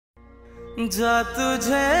जा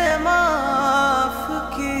तुझे माफ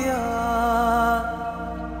किया,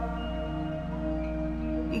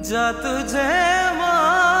 जा तुझे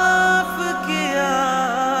माफ किया।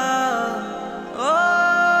 ओ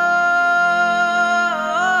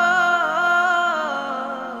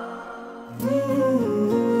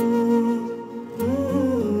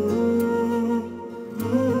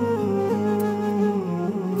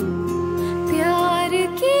प्यार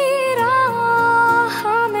की राह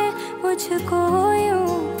में मुझको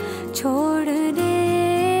यूं छोड़ने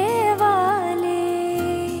वाले,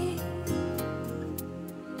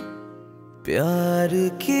 प्यार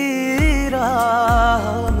की राह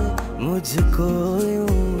में मुझको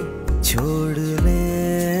यूं छोड़ने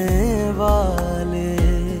वाले,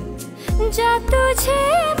 जा तुझे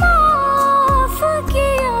माफ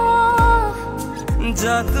किया,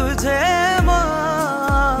 जा तुझे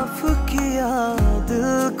माफ किया।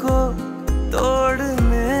 दिल को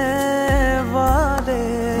तोड़ने वाले,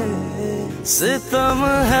 सितम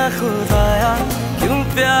है खुदाया क्यों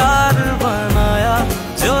प्यार बनाया,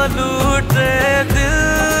 जो लूटे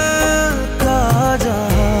दिल का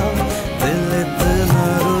जहां। दिल इतना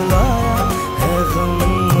रुलाया है गम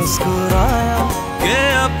मुस्कुराया कि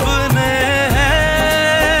अपने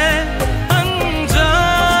हैं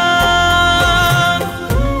अनजान।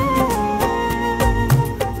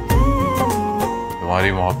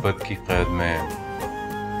 तुम्हारी मोहब्बत की कैद में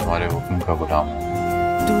तुम्हारे हुक्म का गुलाम हूँ।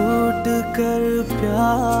 टूट कर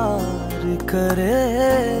प्यार करे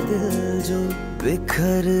दिल जो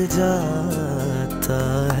बिखर जाता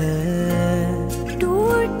है,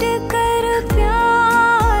 टूट कर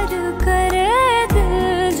प्यार करे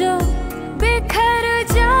दिल जो बिखर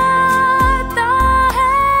जाता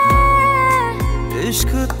है।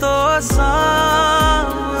 इश्क तो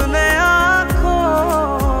सामने आँखों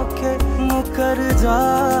के मुकर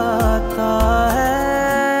जाता है।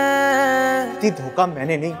 धोखा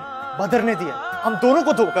मैंने नहीं, बदर ने दिया। हम दोनों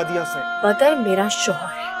को धोखा दिया उसने। बदर मेरा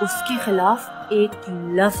शौहर है, उसके खिलाफ एक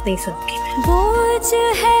लफ्ज नहीं सुनूंगी मैं। बोझ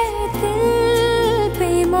है दिल पे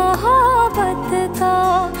मोहब्बत का,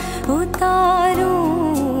 उतारूं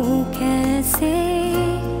कैसे।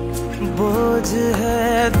 बोझ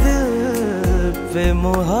है दिल पे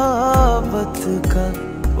मोहब्बत का,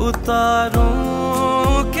 उतारूं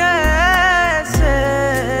कैसे।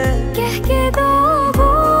 कह के दो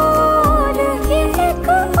बोल के एक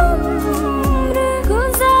उम्र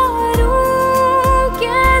गुजारूं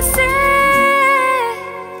कैसे।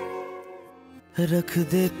 रख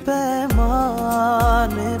दे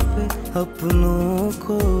पैमाने पे अपनों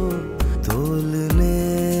को तोलने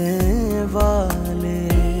वाले,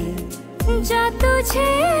 जा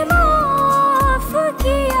तुझे माफ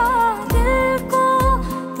किया दिल को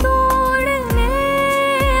तोड़ने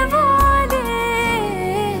वाले।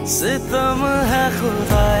 सितम है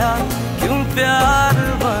खुदाया क्यों प्यार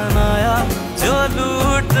बनाया, जो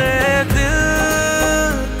लूटे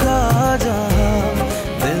दिल का जहां।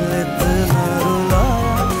 दिल इतना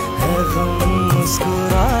रुलाया है गम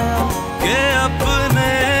मुस्कुराया कि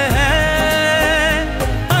अपने हैं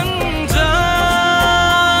अनजान।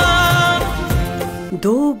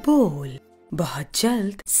 दो बोल बहुत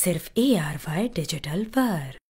जल्द सिर्फ ARY डिजिटल पर।